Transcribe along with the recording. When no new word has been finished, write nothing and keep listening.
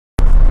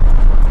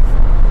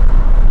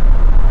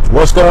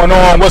What's going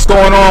on? What's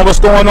going on? What's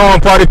going on,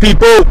 party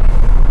people?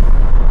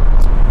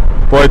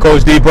 Boy,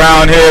 Coach D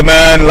Brown here,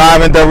 man,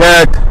 live and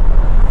direct.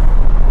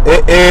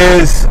 It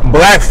is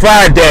Black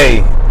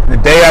Friday, the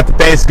day after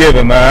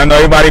Thanksgiving, man. I know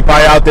everybody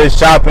probably out there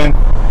shopping,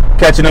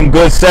 catching them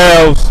good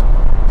sales,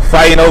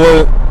 fighting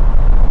over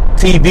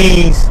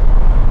TVs,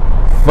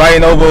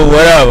 fighting over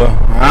whatever.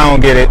 I don't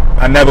get it.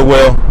 I never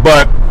will.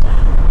 But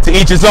to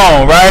each his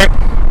own, right?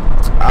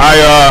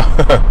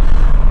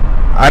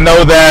 I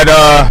know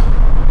that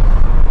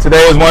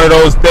today is one of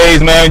those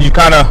days, man, you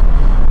kind of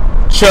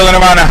chilling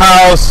around the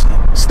house,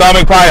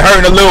 stomach probably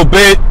hurting a little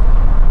bit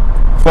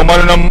from one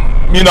of them,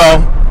 you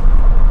know,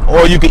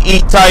 or you can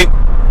eat type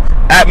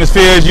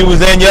atmospheres you was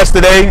in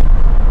yesterday.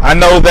 I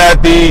know that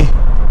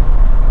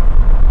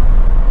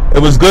it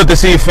was good to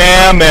see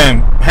fam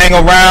and hang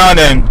around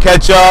and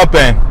catch up,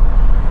 and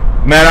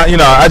man,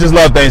 I just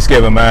love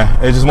Thanksgiving, man.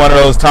 It's just one of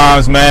those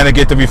times, man, to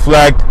get to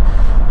reflect.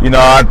 You know,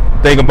 I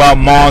think about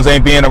moms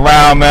ain't being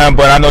around, man,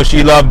 but I know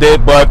she loved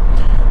it. But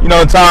you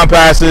know, time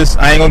passes.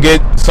 I ain't gonna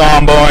get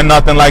somber or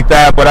nothing like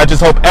that, but I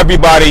just hope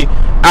everybody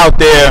out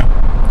there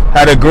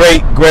had a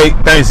great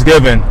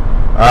Thanksgiving.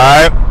 All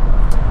right.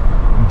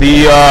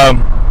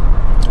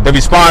 The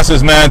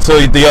responses, man,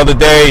 to the other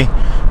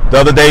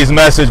day's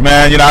message,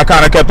 man. You know, I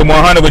kind of kept it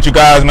 100 with you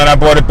guys, man. I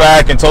brought it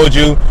back and told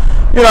you,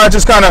 you know, I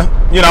just kind of,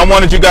 you know, I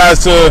wanted you guys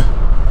to,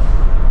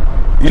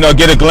 you know,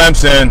 get a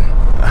glimpse in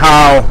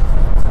how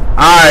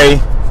I,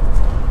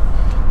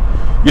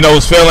 you know,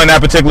 was feeling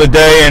that particular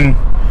day. And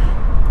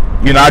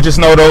you know, I just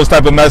know those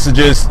type of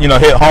messages, you know,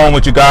 hit home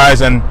with you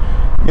guys. And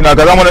you know,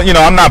 because I want to, you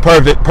know, I'm not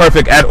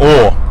perfect at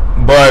all,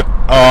 but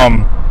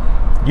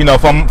you know,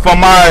 from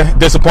my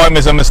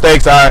disappointments and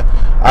mistakes, I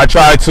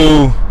try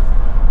to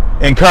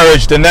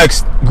encourage the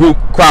next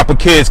crop of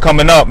kids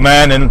coming up,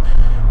 man, and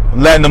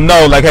letting them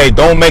know, like, hey,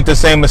 don't make the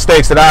same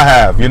mistakes that I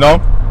have, you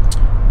know.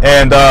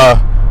 And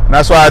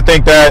that's why I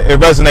think that it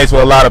resonates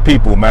with a lot of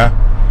people, man.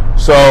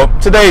 So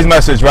today's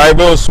message, right,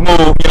 real smooth,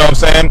 you know what I'm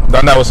saying?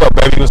 Done that. What's up,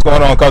 baby? What's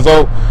going on,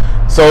 cuzzo?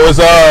 So it's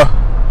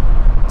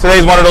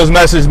today's one of those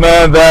messages,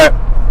 man, that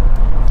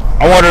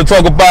I wanted to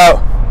talk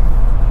about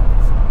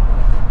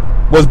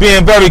was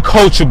being very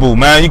coachable,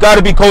 man. You got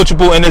to be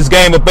coachable in this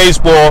game of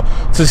baseball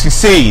to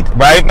succeed,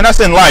 right? And that's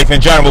in life in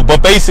general,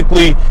 but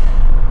basically,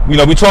 you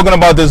know, we're talking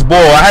about this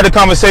ball. I had a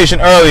conversation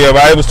earlier,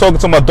 right? I was talking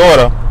to my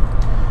daughter,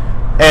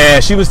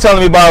 and she was telling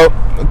me about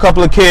a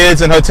couple of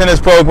kids in her tennis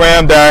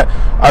program that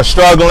are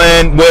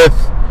struggling with,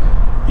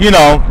 you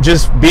know,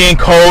 just being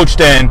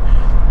coached and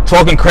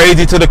talking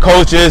crazy to the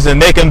coaches and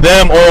making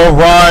them all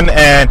run.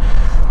 And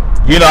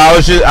you know,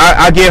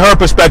 I get her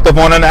perspective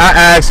on it, and I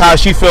ask how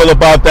she feel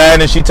about that,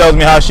 and she tells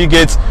me how she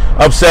gets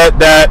upset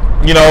that,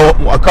 you know,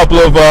 a couple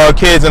of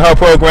kids in her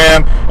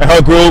program and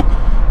her group,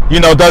 you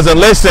know, doesn't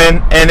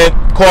listen, and it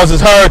causes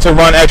her to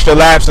run extra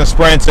laps and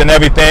sprints and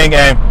everything.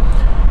 And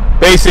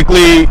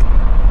basically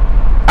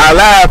I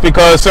laugh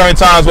because certain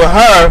times with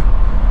her,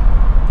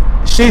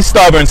 she's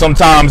stubborn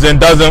sometimes and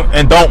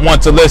don't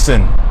want to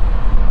listen.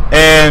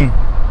 And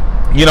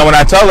you know, when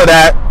I tell her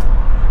that,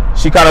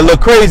 she kind of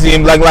looked crazy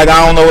and like I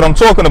don't know what I'm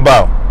talking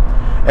about.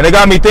 And it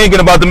got me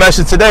thinking about the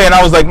message today, and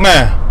I was like,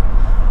 man,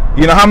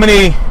 you know, how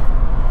many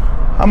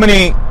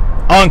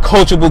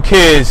uncoachable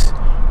kids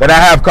that I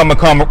have come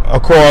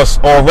across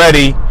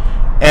already,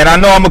 and I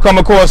know I'm gonna come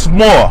across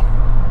more.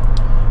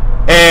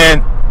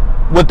 And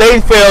what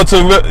they fail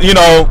to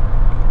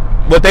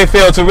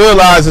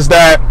realize is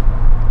that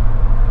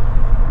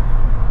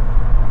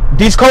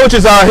these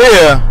coaches out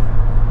here,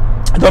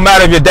 it don't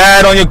matter if your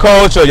dad on your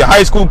coach or your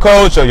high school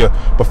coach or your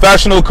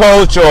professional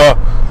coach or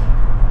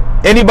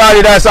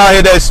anybody that's out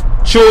here that's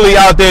truly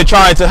out there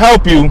trying to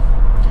help you,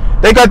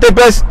 they got their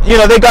best, you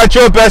know, they got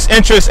your best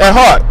interest at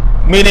heart,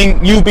 meaning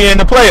you being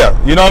the player.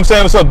 You know what I'm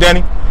saying? What's up,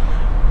 Danny?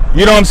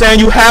 You know what I'm saying?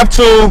 You have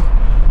to,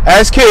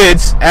 as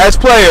kids, as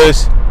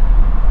players,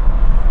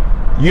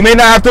 you may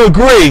not have to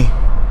agree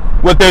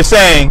what they're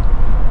saying,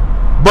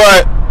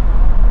 but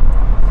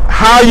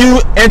how you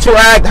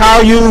interact,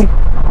 how you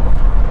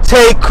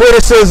take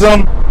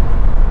criticism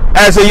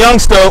as a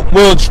youngster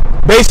will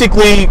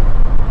basically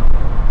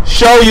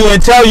show you and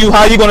tell you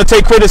how you're going to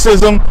take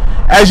criticism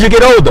as you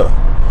get older.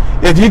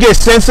 If you get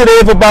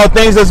sensitive about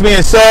things that's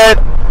being said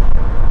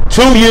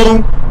to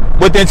you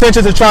with the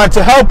intentions of trying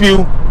to help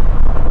you,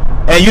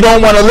 and you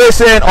don't want to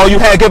listen, or you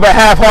give a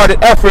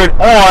half-hearted effort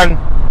on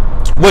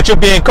what you're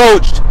being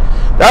coached,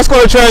 that's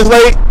going to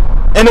translate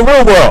in the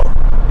real world.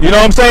 You know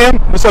what I'm saying?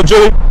 What's up,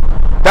 Julie?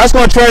 That's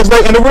going to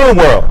translate in the real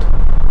world.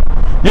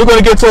 You're going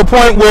to get to a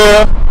point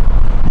where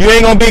you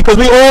ain't going to be, because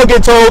we all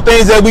get told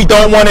things that we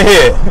don't want to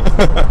hear.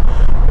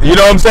 You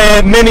know what I'm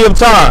saying? Many of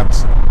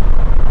times.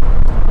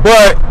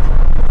 But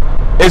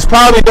it's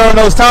probably during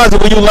those times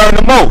where you learn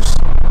the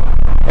most.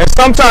 And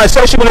sometimes,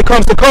 especially when it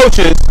comes to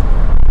coaches,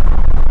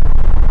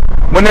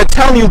 when they're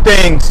telling you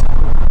things,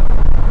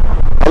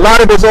 a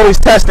lot of it's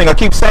always testing. I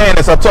keep saying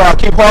this, I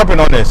keep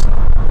harping on this.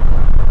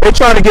 They're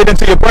trying to get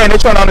into your brain. They're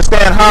trying to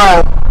understand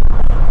how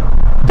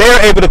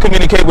they're able to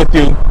communicate with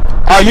you.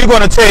 Are you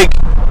going to take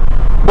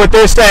what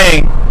they're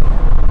saying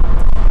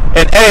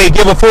and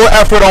give a full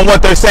effort on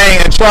what they're saying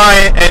and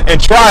try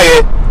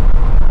it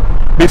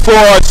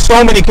before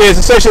so many kids,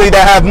 especially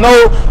that have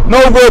no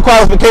real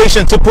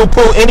qualification to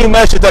poo-poo any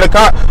message that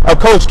a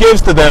coach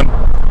gives to them.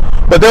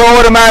 But they're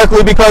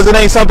automatically, because it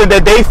ain't something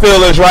that they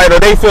feel is right or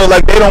they feel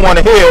like they don't want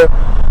to hear,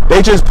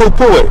 they just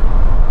poo-poo it.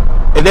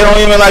 And they don't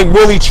even like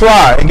really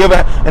try and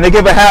they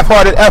give a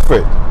half-hearted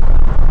effort.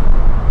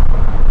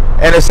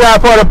 And the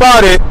sad part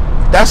about it,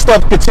 that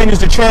stuff continues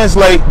to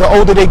translate the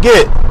older they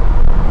get.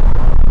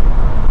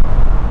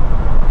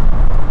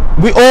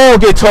 We all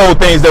get told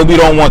things that we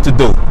don't want to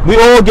do. We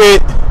all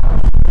get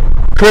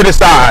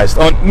criticized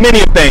on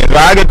many things.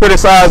 Right? I get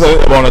criticized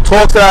on the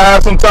talks that I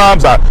have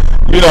sometimes. I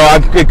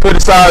get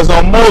criticized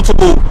on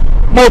multiple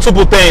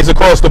things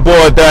across the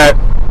board that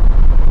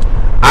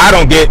I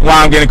don't get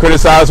why I'm getting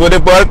criticized with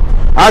it, but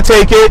I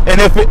take it, and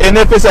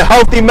if it's a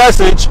healthy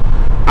message,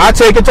 I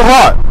take it to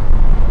heart.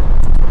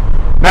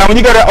 Now, when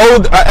you got an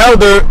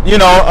elder,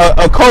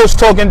 a coach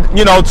talking,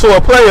 to a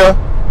player,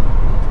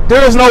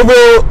 there is no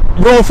real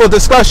room for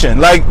discussion.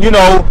 Like,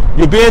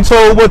 you're being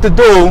told what to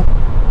do,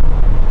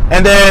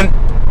 and then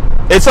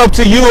it's up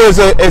to you as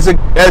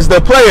the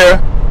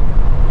player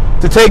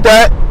to take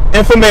that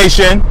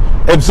information,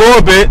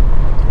 absorb it,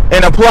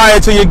 and apply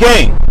it to your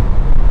game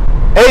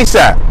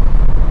ASAP.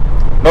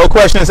 No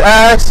questions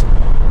asked,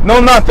 no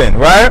nothing,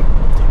 right?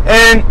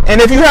 And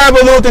if you have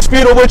a little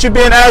dispute of what you're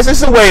being asked,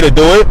 it's a way to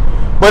do it.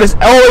 But it's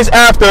always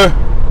after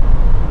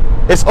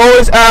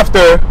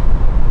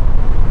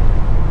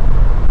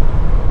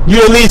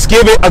you at least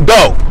give it a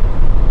go.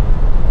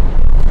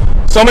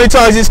 So many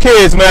times these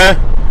kids, man.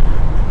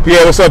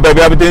 Pierre, what's up,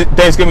 baby? Happy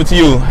Thanksgiving to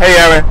you. Hey,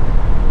 Aaron.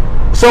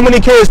 So many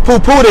kids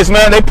poo-poo this,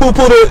 man. They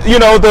poo-poo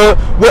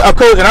a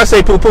coach, and I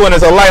say poo-poo and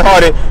it's a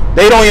lighthearted.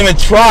 They don't even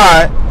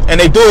try, and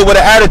they do it with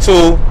an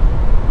attitude,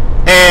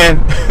 and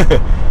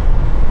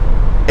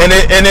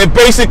And it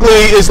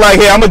basically is like,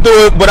 hey, I'm gonna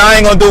do it, but I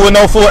ain't gonna do it with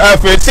no full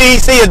effort. See,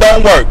 it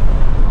don't work.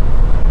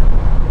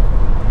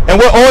 And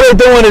what all they're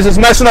doing is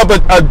messing up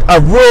a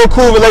real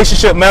cool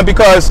relationship, man.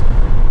 Because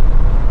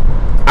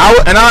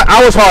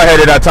I was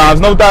hard-headed at times,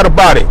 no doubt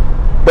about it.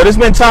 But it's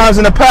been times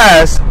in the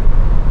past.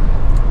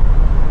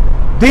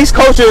 These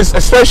coaches,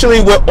 especially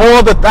with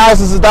all the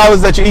thousands of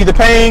dollars that you're either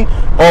paying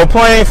or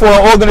playing for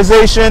an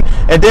organization,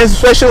 and then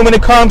especially when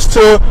it comes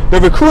to the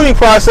recruiting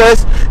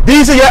process,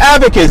 these are your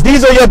advocates.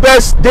 These are your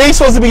best. They're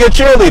supposed to be your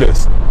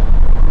cheerleaders,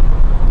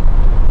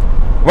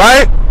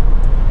 right?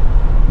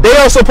 They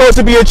are supposed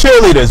to be your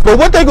cheerleaders. But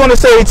what they're going to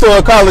say to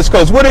a college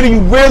coach? What do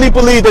you really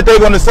believe that they're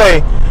going to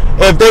say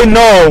if they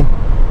know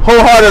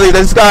wholeheartedly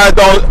this guy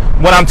don't?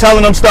 When I'm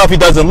telling him stuff, he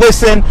doesn't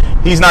listen.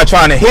 He's not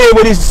trying to hear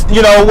what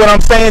what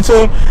I'm saying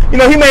to him. He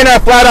may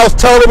not flat out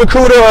tell the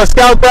recruiter or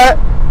scout that,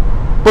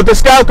 but the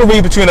scout can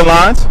read between the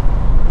lines.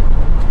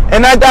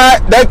 And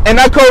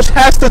that coach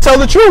has to tell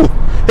the truth.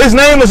 His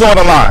name is on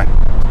the line.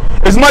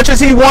 As much as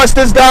he wants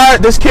this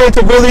kid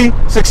to really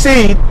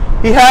succeed,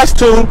 he has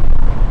to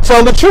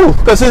tell the truth,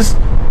 because his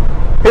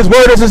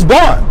word is his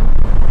bond.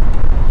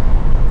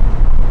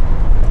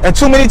 And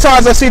too many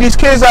times I see these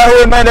kids out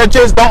here, man, that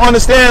just don't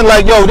understand,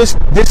 like, yo,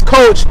 this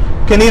coach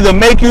can either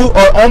make you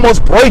or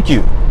almost break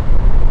you.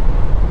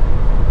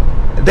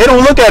 They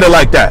don't look at it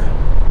like that.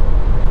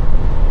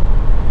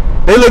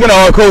 They looking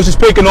at, oh, coach is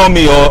picking on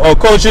me, or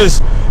coach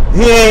is,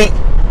 he ain't,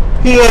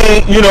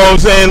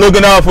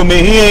 looking out for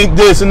me. He ain't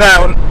this and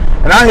that.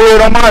 And I hear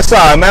it on my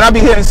side, man. I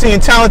be seeing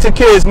talented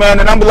kids,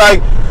 man, and I'm be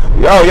like,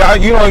 yo, y'all,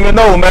 you don't even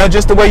know, man,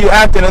 just the way you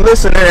acting and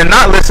listening and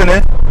not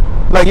listening.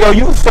 Like, yo,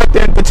 you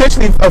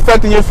potentially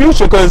affecting your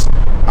future, because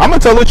I'm going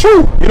to tell the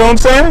truth. You know what I'm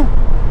saying?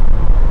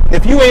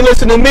 If you ain't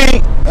listening to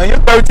me, and you're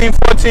 13,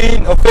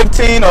 14, or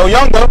 15, or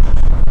younger,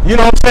 you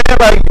know what I'm saying?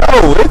 Like,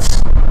 yo,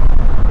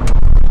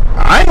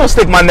 I ain't going to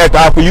stick my neck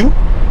out for you.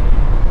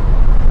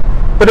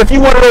 But if you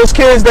one of those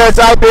kids that's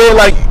out there,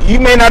 like, you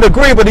may not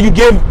agree, but you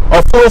give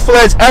a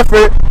full-fledged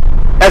effort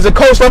as a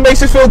coach, that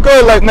makes it feel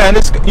good. Like, man,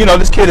 this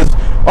kid is...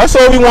 That's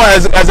all we want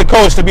as a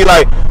coach, to be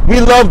like,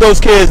 we love those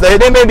kids.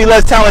 They may be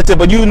less talented,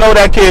 but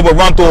that kid will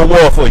run through a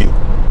wall for you.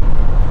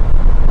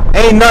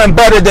 Ain't nothing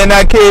better than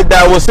that kid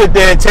that will sit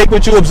there and take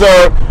what you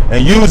observe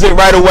and use it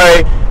right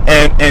away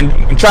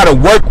and try to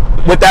work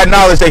with that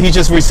knowledge that he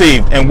just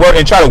received and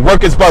try to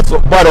work his butt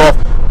off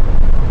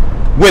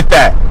with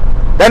that.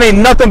 That ain't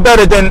nothing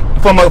better than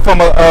from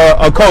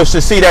a coach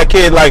to see that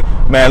kid like,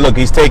 man, look,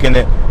 he's taking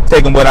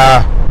what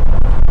I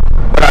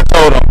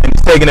told him, and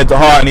he's taking it to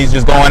heart, and he's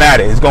just going at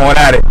it. He's going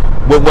at it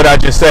with what I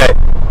just said.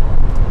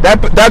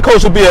 That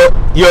coach will be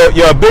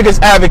your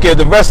biggest advocate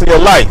the rest of your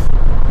life.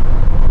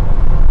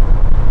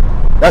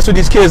 That's what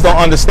these kids don't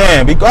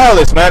understand.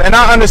 Regardless, man, and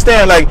I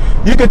understand. Like,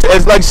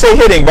 it's like, say,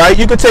 hitting, right?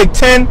 You could take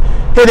 10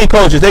 hitting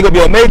coaches. They could be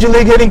a major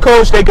league hitting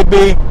coach. They could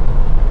be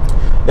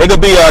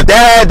a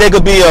dad. They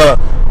could be a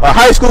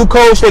high school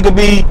coach. They could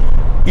be,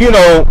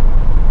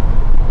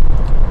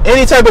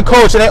 any type of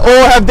coach, and they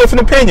all have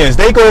different opinions.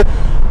 They could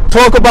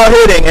talk about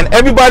hitting, and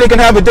everybody can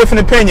have a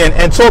different opinion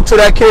and talk to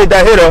that kid,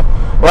 that hitter,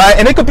 right?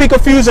 And it could be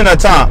confusing at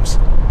times,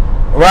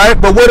 right?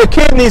 But what a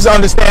kid needs to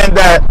understand,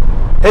 that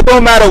It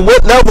don't matter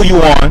what level you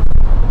on,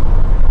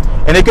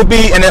 and it could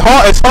be, and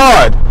it's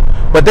hard,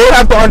 but they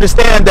have to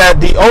understand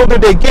that the older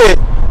they get,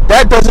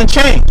 that doesn't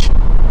change.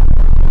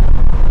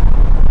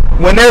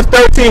 When they're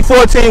 13,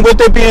 14, what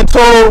they're being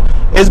told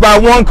is by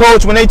one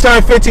coach. When they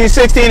turn 15,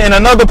 16 in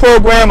another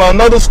program or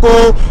another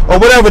school or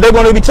whatever, they're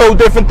going to be told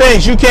different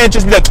things. You can't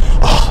just be like,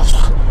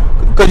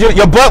 oh, because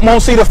your butt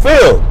won't see the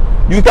field.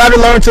 You got to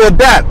learn to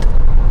adapt.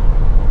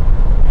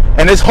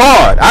 And it's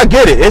hard. I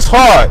get it. It's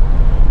hard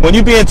when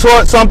you're being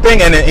taught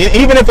something, and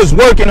even if it's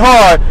working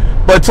hard,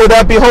 but to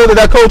that beholder,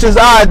 that coach's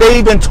eye,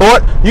 they've been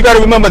taught. You got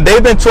to remember,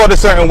 they've been taught a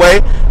certain way.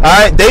 All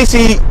right, they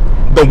see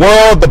the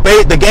world,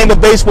 the game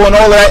of baseball and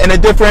all that in a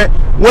different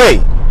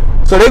way.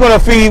 So they're going to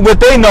feed what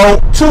they know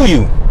to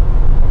you.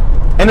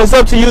 And it's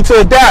up to you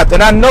to adapt.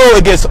 And I know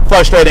it gets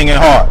frustrating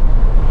and hard.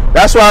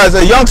 That's why as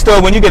a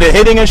youngster, when you get a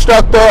hitting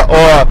instructor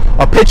or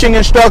a pitching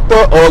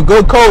instructor or a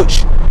good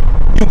coach,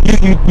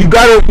 you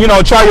got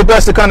to, try your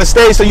best to kind of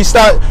stay. So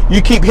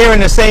you keep hearing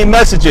the same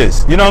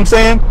messages, you know what I'm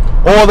saying?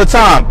 All the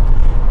time.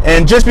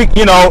 And just be,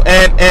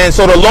 and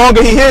so the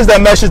longer he hears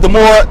that message, the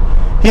more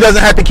he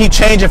doesn't have to keep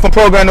changing from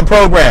program to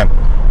program,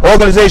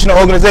 organization to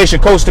organization,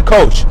 coach to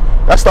coach.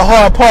 That's the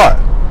hard part.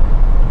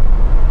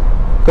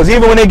 Because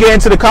even when they get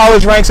into the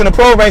college ranks and the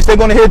pro ranks, they're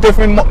going to hear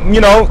different,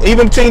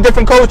 even between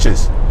different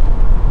coaches.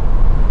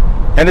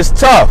 And it's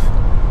tough.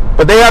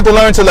 But they have to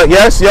learn to,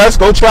 yes,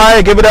 go try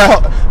it, give it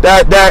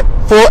that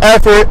full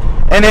effort.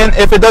 And then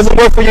if it doesn't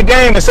work for your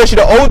game, especially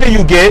the older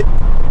you get,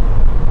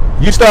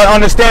 you start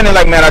understanding,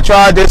 like, man, I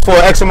tried this for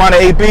X amount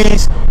of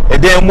APs,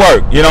 it didn't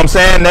work. You know what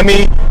I'm saying? Let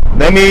me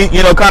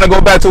kind of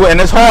go back to it. And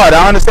it's hard.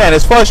 I understand.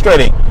 It's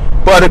frustrating.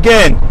 But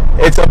again,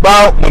 it's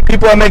about when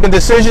people are making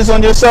decisions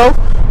on yourself,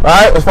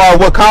 right? As far as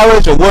what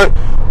college or what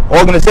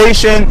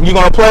organization you're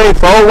going to play,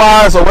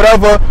 pro-wise or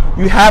whatever,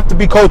 you have to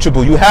be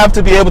coachable. You have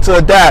to be able to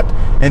adapt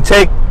and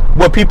take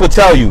what people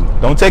tell you.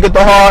 Don't take it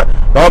to heart.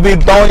 Don't be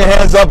throwing your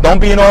hands up. Don't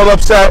be all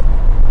upset.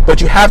 But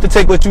you have to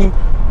take what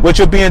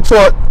you're being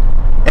taught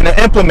and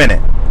implement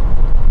it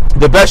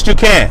the best you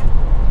can.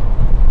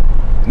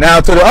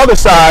 Now, to the other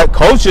side,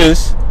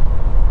 coaches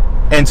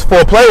and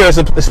for players,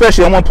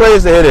 especially, I want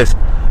players to hear this.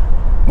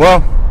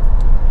 Well,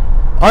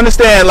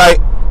 understand, like,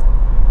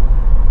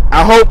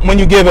 I hope when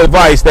you give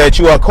advice that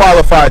you are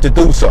qualified to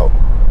do so.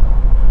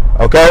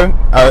 Okay?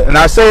 And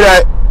I say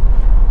that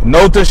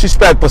no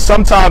disrespect, but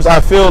sometimes I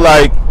feel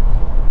like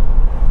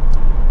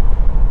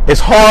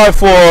it's hard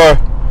for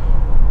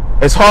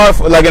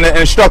like an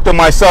instructor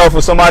myself,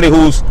 or somebody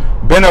who's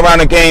been around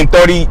the game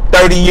 30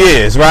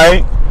 years,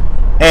 right?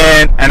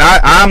 And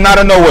I'm not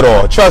a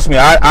know-it-all. Trust me,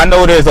 I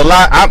know there's a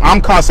lot.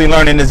 I'm constantly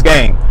learning this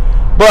game.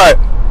 But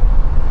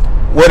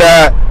what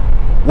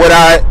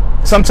I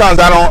sometimes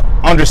I don't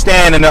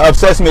understand, and it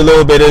upsets me a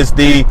little bit, is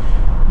the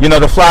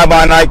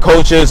fly-by-night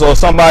coaches or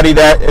somebody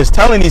that is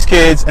telling these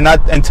kids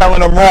and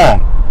telling them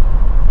wrong.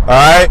 All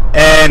right,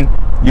 and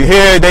you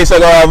hear they say,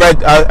 "Oh,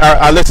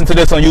 I listened to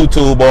this on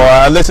YouTube, or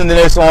I listened to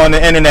this on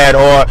the internet,"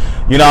 or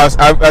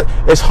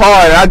it's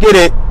hard. And I get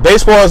it.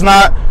 Baseball is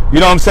not, you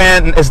know what I'm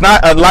saying? It's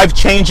not a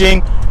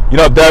life-changing,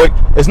 Derek.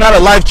 It's not a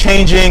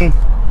life-changing,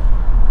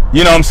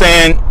 you know what I'm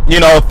saying?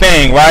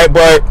 Thing, right?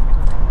 But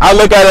I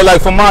look at it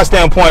like from my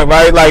standpoint,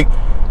 right? Like,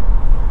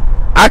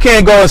 I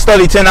can't go and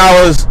study 10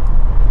 hours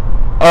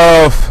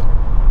of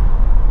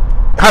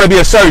how to be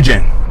a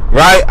surgeon,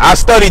 right? I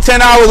study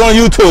 10 hours on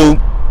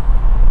YouTube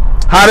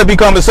how to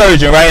become a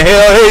surgeon, right?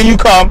 Here you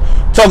come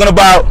talking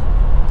about,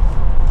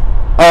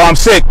 oh, I'm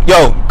sick,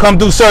 yo, come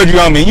do surgery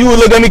on me. You would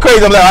look at me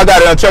crazy. I'm like, I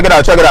got it, check it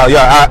out.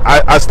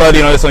 Yeah, I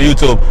studied on this on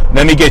YouTube.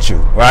 Let me get you,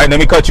 right? Let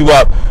me cut you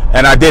up.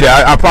 And I did it.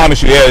 I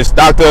promise you. Yeah, it's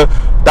Dr.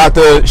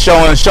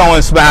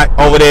 showing smack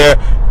over there.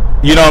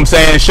 You know what I'm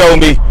saying? Show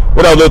me.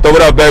 What up, Luther?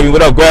 What up, baby?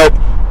 What up, Greg?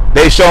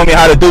 They show me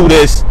how to do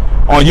this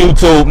on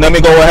YouTube. Let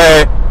me go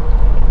ahead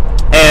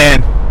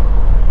and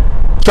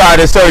try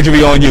this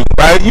surgery on you,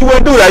 right? You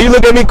wouldn't do that. You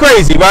look at me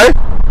crazy, right?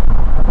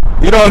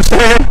 You know what I'm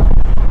saying?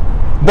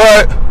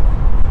 But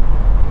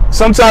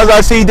sometimes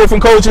I see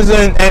different coaches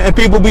and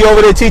people be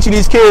over there teaching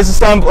these kids and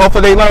stuff off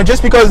of they learn.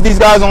 Just because these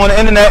guys are on the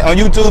internet, on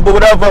YouTube or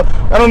whatever,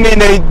 that don't mean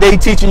they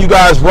teaching you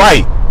guys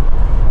right.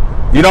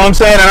 You know what I'm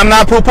saying? And I'm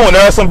not poo-pooing.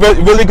 There are some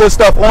really good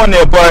stuff on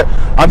there, but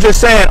I'm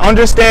just saying,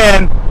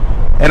 understand,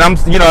 and I'm,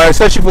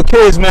 especially for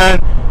kids, man,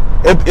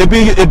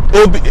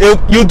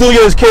 you do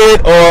your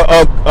kid, or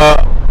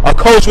a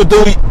coach would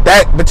do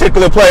that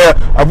particular player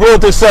a real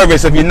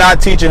disservice if you're not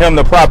teaching him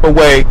the proper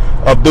way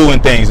of doing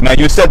things, man.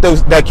 You set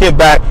that kid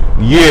back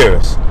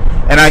years.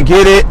 And I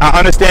get it. I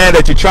understand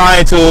that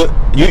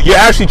you're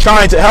actually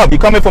trying to help. You're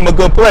coming from a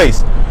good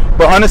place.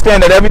 But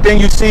understand that everything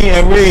you see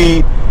and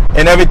read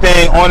and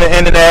everything on the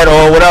internet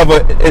or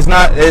whatever, it's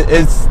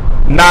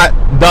not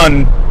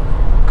done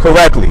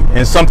correctly,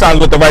 and sometimes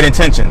with the right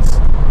intentions.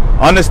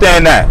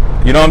 Understand that.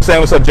 You know what I'm saying?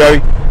 What's up,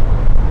 Jerry?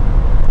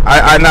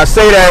 I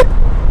say that,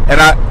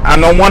 and I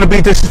don't want to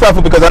be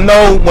disrespectful, because I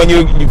know when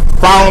you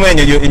following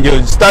and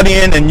you're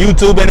studying and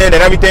YouTubing it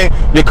and everything,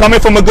 you're coming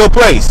from a good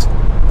place.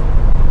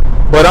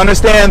 But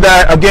understand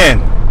that,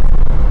 again,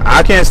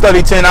 I can't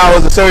study 10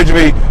 hours of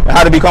surgery,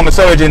 how to become a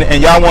surgeon,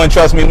 and y'all won't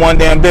trust me one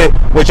damn bit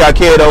with your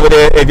kid over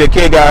there. If your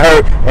kid got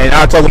hurt, and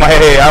I talk about,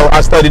 hey,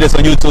 I studied this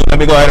on YouTube, let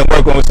me go ahead and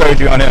work on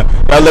surgery on him.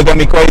 Y'all look at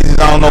me crazy as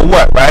I don't know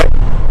what, right?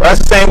 But that's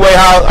the same way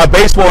how a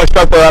baseball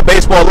instructor, a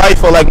baseball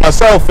lifer like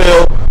myself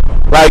feel,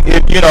 like,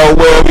 if, you know,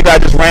 where we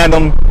got just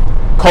random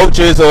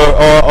coaches or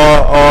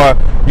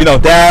you know,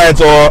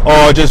 dads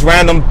or just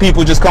random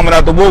people just coming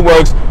out the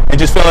woodworks and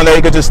just feeling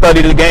they could just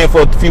study the game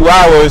for a few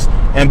hours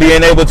and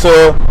being able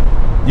to,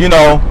 you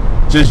know,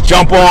 just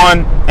jump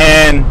on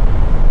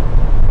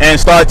and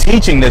start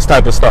teaching this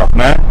type of stuff,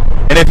 man.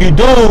 And if you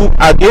do,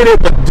 I get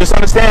it, but just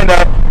understand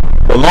that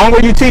the longer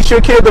you teach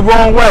your kid the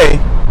wrong way,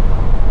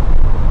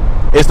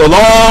 it's the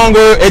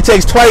longer it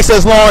takes, twice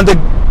as long to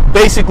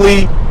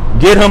basically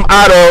get him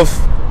out of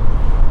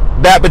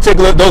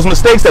those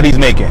mistakes that he's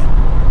making.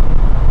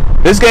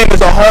 This game is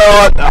a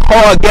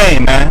hard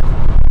game, man.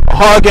 A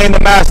hard game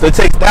to master. It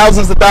takes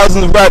thousands and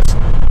thousands of reps.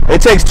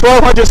 It takes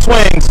 1,200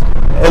 swings,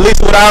 at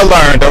least what I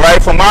learned, all right,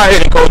 from my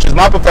hitting coaches,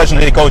 my professional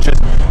hitting coaches.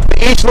 For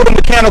each little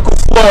mechanical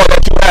flaw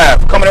that you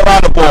have coming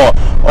around the ball,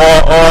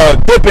 or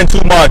dipping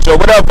too much, or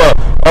whatever,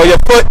 or your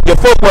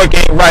footwork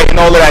ain't right, and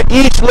all of that.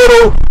 Each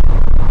little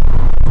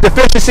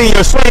deficiency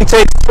in your swing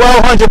takes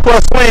 1,200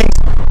 plus swings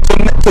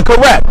to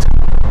correct.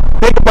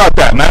 Think about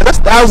that, man. That's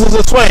thousands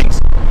of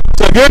swings.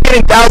 So if you're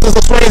getting thousands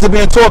of swings and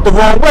being taught the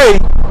wrong way,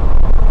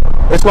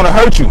 it's going to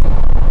hurt you.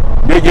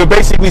 You're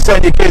basically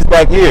setting your kids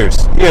back years.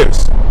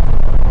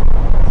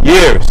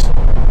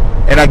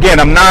 And again,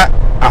 I'm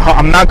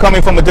not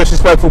coming from a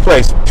disrespectful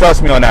place.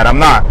 Trust me on that. I'm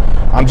not.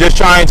 I'm just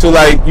trying to,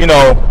 like, you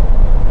know,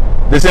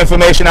 this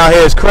information out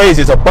here is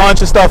crazy. It's a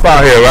bunch of stuff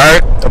out here,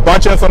 right? A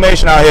bunch of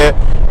information out here.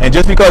 And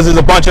just because there's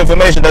a bunch of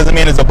information doesn't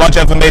mean there's a bunch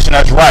of information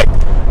that's right.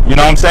 You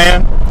know what I'm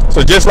saying?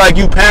 So just like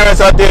you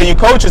parents out there, you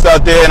coaches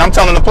out there, and I'm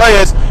telling the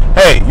players,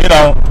 hey, you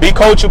know, be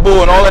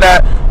coachable and all of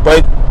that.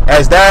 But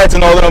as dads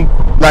and all of them,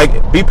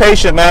 like, be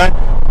patient, man.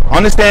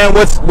 Understand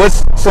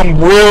what's some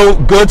real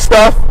good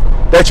stuff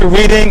that you're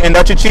reading and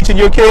that you're teaching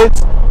your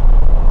kids.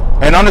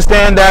 And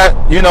understand that,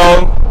 you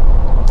know,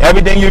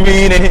 everything you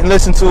read and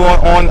listen to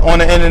on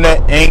the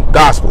internet ain't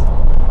gospel.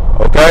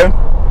 Okay?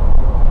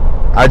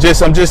 I'm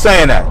just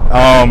saying that.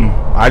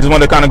 I just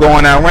want to kind of go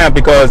on that rant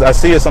because I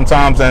see it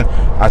sometimes, and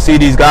I see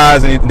these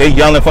guys and they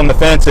yelling from the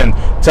fence and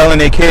telling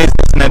their kids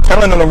this, and they're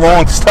telling them the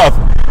wrong stuff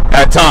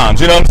at times.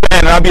 You know what I'm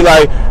saying? And I'll be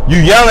like, you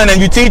yelling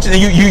and you teaching and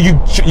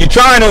you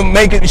trying to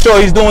make it sure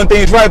he's doing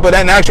things right, but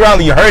in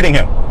actuality you're hurting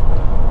him.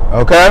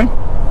 Okay?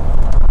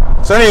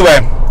 So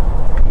anyway,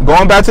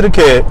 going back to the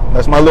kid,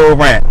 that's my little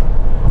rant.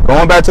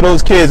 Going back to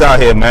those kids out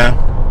here, man.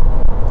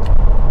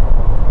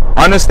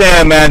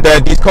 Understand, man,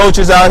 that these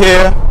coaches out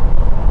here,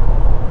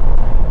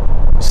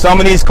 some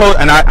of these coaches,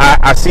 and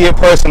I see it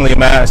personally,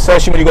 man,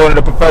 especially when you go into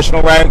the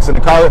professional ranks and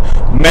the college,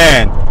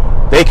 man,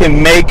 they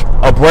can make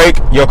or break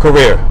your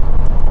career.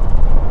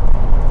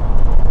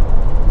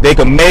 They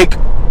can make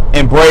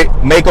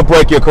or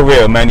break your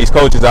career, man, these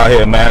coaches out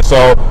here, man.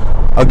 So,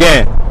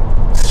 again,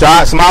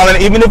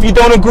 smiling, even if you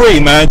don't agree,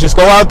 man, just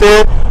go out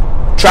there,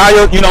 try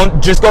your, you know,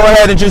 just go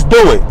ahead and just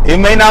do it. It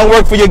may not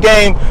work for your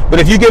game, but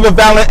if you give a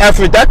valiant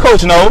effort, that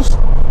coach knows.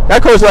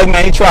 That coach like,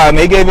 man, he tried,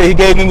 man. He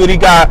gave me what he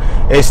got.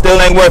 It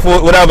still ain't worth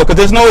whatever, because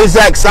there's no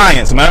exact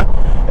science, man.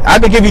 I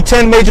could give you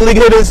 10 major league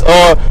hitters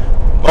or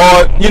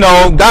you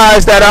know,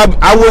 guys that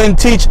I wouldn't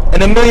teach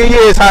in a million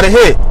years how to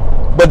hit,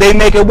 but they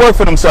make it work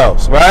for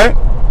themselves, right?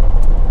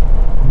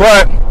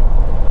 But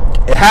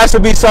it has to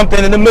be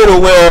something in the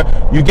middle where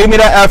you give me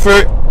that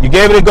effort, you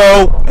gave it a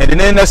go, and it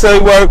didn't necessarily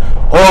work,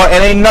 or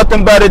it ain't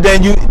nothing better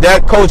than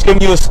that coach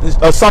giving you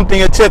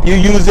a tip, you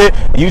use it,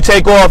 and you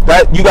take off.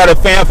 That you got a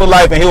fan for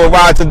life, and he'll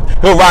ride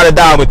or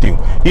die with you.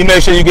 He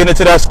makes sure you get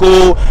into that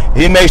school.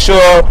 He makes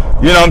sure,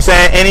 you know what I'm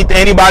saying,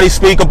 anybody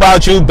speak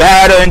about you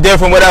bad or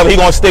indifferent, whatever, he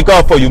gonna stick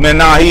up for you, man.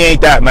 Nah, he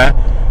ain't that, man.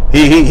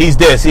 He's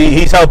this.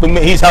 He's helping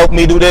me. He's helped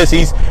me do this.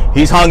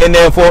 He's hung in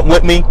there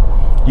with me.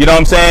 You know what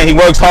I'm saying? He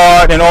works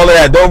hard and all of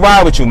that. They'll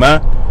ride with you,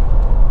 man.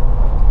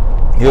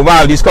 He'll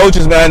ride. These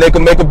coaches, man, they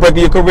can make or break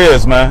your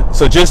careers, man.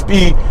 So just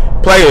be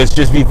players.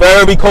 Just be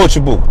very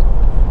coachable.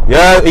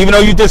 Yeah, even though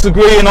you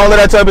disagree and all of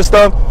that type of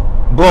stuff,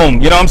 boom.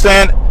 You know what I'm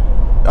saying?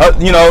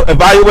 You know,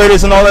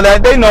 evaluators and all of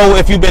that, they know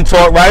if you've been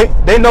taught right.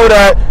 They know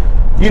that,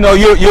 you know,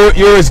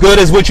 you're as good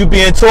as what you're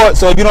being taught.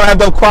 So if you don't have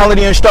the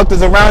quality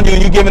instructors around you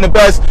and you're giving the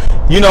best,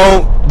 you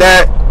know,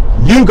 that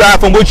you got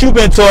from what you've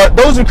been taught,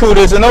 those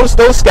recruiters and those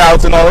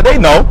scouts and all that, they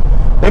know.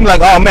 They be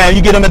like, oh man,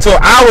 you get them into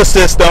our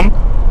system,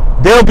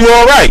 they'll be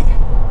all right,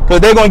 because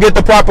they're going to get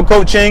the proper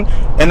coaching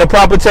and the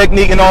proper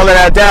technique and all of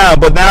that down.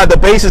 But now the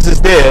basis is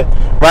there,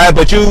 right?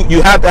 But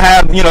you have to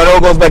have, you know, it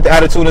all goes back to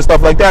attitude and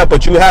stuff like that,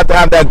 but you have to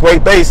have that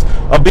great base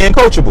of being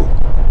coachable.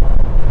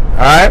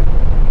 All right?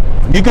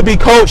 You could be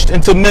coached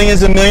into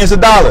millions and millions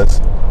of dollars.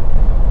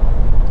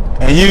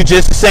 And you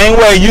just the same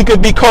way you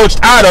could be coached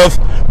out of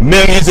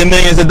millions and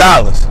millions of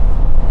dollars.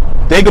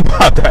 Think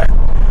about that.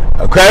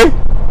 Okay?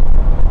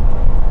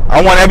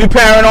 I want every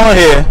parent on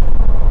here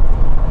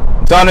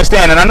to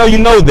understand, and I know you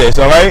know this,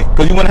 all right?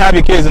 Because you wouldn't have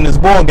your kids in this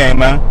ball game,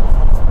 man.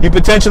 you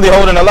potentially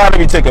holding a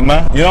lottery ticket,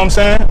 man. You know what I'm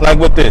saying? Like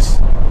with this,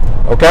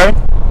 okay?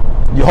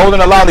 You're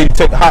holding a lottery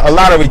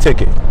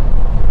ticket,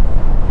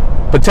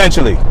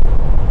 potentially.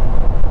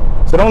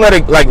 So don't let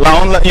it, like, you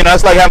know,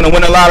 it's like having to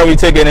win a lottery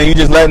ticket and you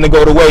just letting it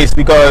go to waste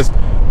because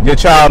your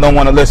child don't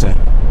want to listen.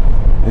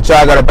 Your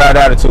child got a bad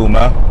attitude,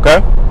 man.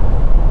 Okay?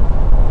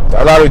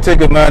 That lottery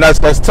ticket, man,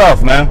 that's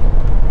tough, man.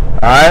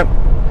 All right?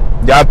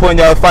 Y'all putting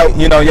y'all fight,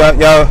 you know, y'all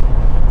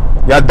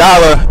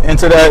dollar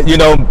into that, you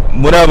know,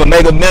 whatever,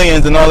 Mega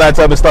Millions and all that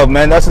type of stuff,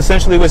 man. That's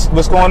essentially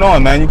what's going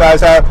on, man. You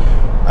guys have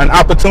an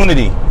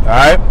opportunity, all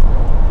right?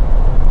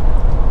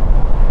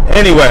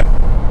 Anyway,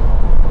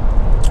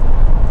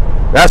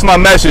 that's my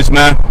message,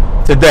 man,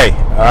 today,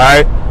 all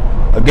right?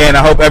 Again, I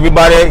hope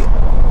everybody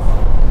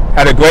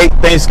had a great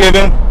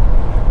Thanksgiving.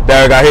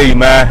 Derek, I hear you,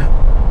 man.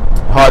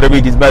 Hard to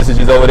read these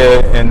messages over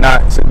there and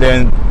not sit there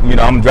and, you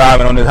know, I'm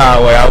driving on this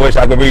highway. I wish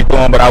I could read through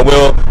them, but I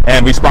will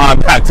and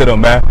respond back to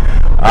them, man.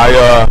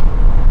 I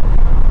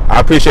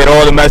appreciate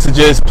all the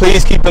messages.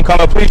 Please keep them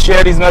coming. Please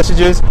share these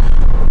messages.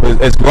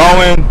 It's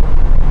growing.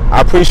 I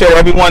appreciate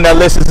everyone that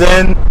listens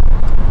in.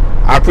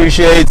 I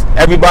appreciate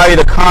everybody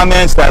that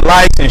comments, that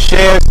likes and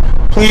shares.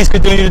 Please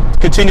continue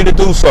to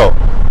do so.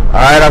 All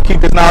right, I'll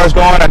keep this knowledge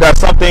going. I got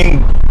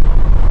something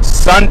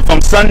from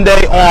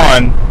Sunday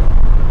on.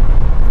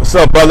 What's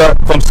up, brother?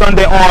 From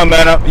Sunday on,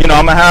 man, you know,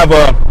 I'm gonna have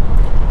a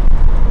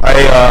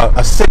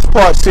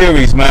 6-part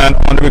series, man,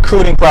 on the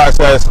recruiting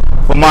process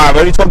for mine. I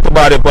already talked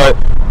about it, but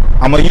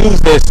I'm gonna use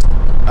this.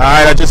 All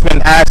right, I've just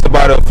been asked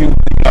about it a few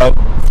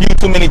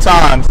too many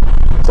times,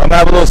 so I'm gonna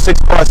have a little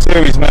 6-part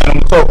series, man. I'm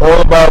gonna talk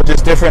all about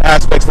just different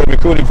aspects of the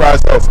recruiting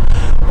process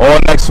all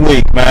next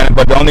week, man.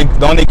 But the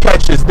only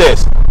catch is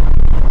this: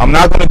 I'm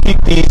not gonna keep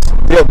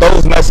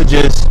those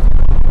messages.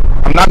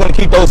 I'm not gonna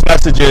keep those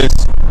messages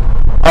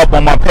up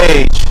on my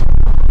page,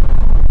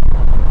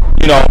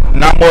 you know,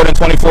 not more than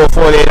 24 or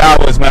 48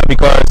 hours, man,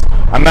 because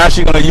I'm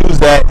actually going to use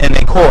that in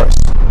a course.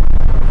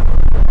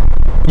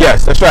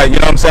 Yes, that's right, you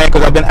know what I'm saying,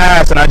 because I've been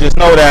asked and I just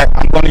know that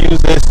I'm going to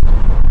use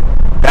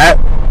that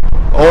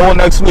all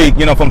next week,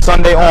 you know, from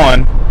Sunday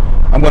on,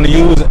 I'm going to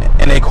use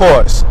in a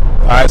course.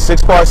 All right,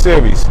 6-part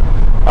series. All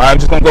right, I'm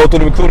just going to go through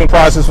the recruiting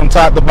process from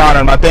top to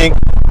bottom. I think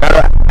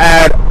that'll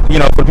add, you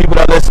know, for the people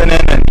that are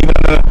listening and even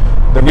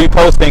the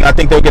reposting, I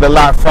think they'll get a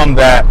lot from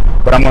that.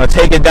 But I'm going to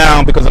take it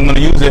down because I'm going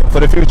to use it for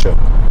the future.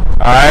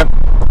 All right.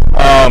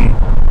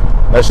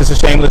 That's just a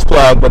shameless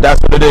plug, but that's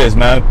what it is,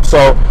 man.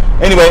 So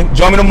anyway,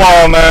 join me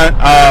tomorrow, man.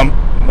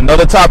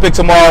 Another topic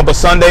tomorrow, but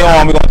Sunday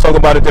on, we're going to talk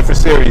about a different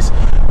series.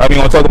 We're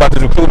going to talk about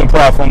this recruiting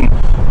process from,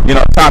 you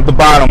know, top to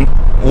bottom,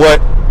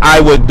 what I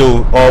would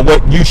do or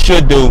what you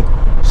should do.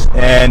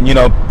 And, you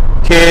know,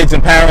 kids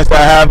and parents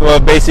that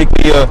have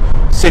basically a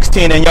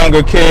 16 and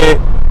younger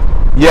kid,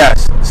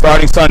 yes,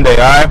 starting Sunday,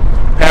 all right?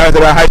 Parents that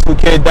got a high school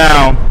kid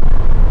down,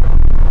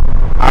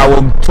 I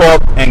will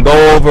talk and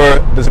go over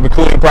this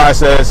recruiting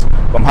process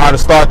from how to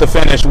start to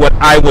finish, what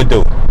I would do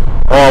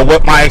or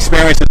what my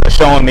experiences are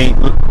showing me,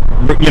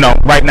 you know,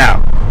 right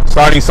now.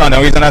 Starting Sunday.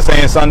 The reason I'm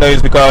saying Sunday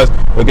is because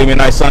we'll give you a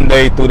nice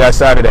Sunday through that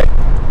Saturday.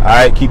 All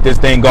right, keep this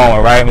thing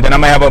going, right? And then I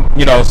may have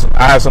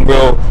I have some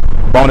real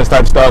bonus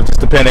type stuff just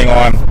depending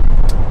on,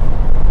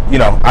 you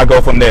know, I go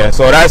from there.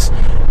 So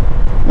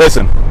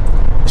listen,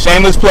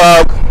 shameless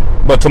plug.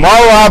 But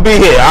tomorrow I'll be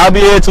here. I'll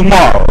be here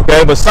tomorrow,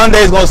 okay? But Sunday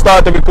is going to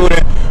start the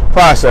recruiting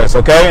process,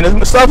 okay? And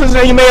there's stuff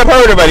that you may have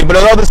heard already, but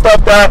there's other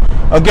stuff that,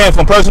 again,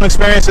 from personal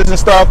experiences and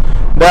stuff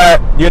that,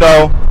 you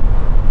know,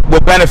 will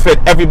benefit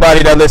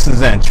everybody that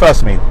listens in.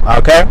 Trust me,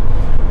 okay?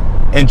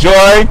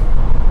 Enjoy.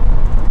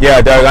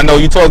 Yeah, Derek, I know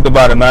you talked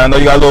about it, man. I know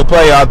you got a little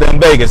play out there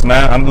in Vegas,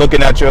 man. I'm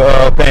looking at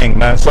your thing,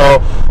 man.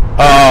 So,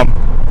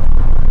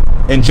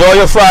 enjoy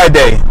your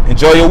Friday.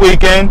 Enjoy your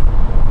weekend,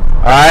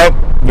 all right?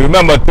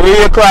 Remember,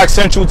 3 o'clock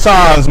Central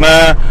Times,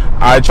 man.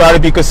 I try to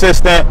be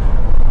consistent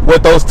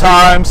with those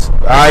times.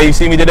 All right, you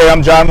see me today,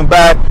 I'm driving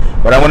back.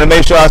 But I want to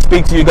make sure I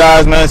speak to you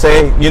guys, man.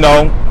 Say, you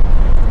know,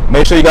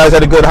 make sure you guys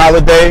had a good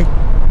holiday.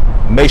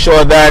 Make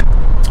sure that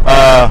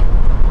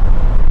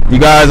you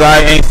guys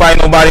ain't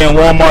fighting nobody in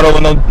Walmart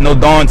over no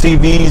darn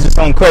TVs or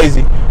something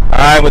crazy. All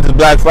right, with this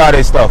Black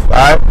Friday stuff.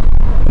 All right,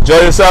 enjoy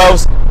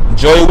yourselves.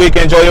 Enjoy your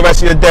weekend. Enjoy the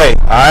rest of your day.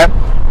 All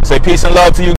right, say peace and love to you.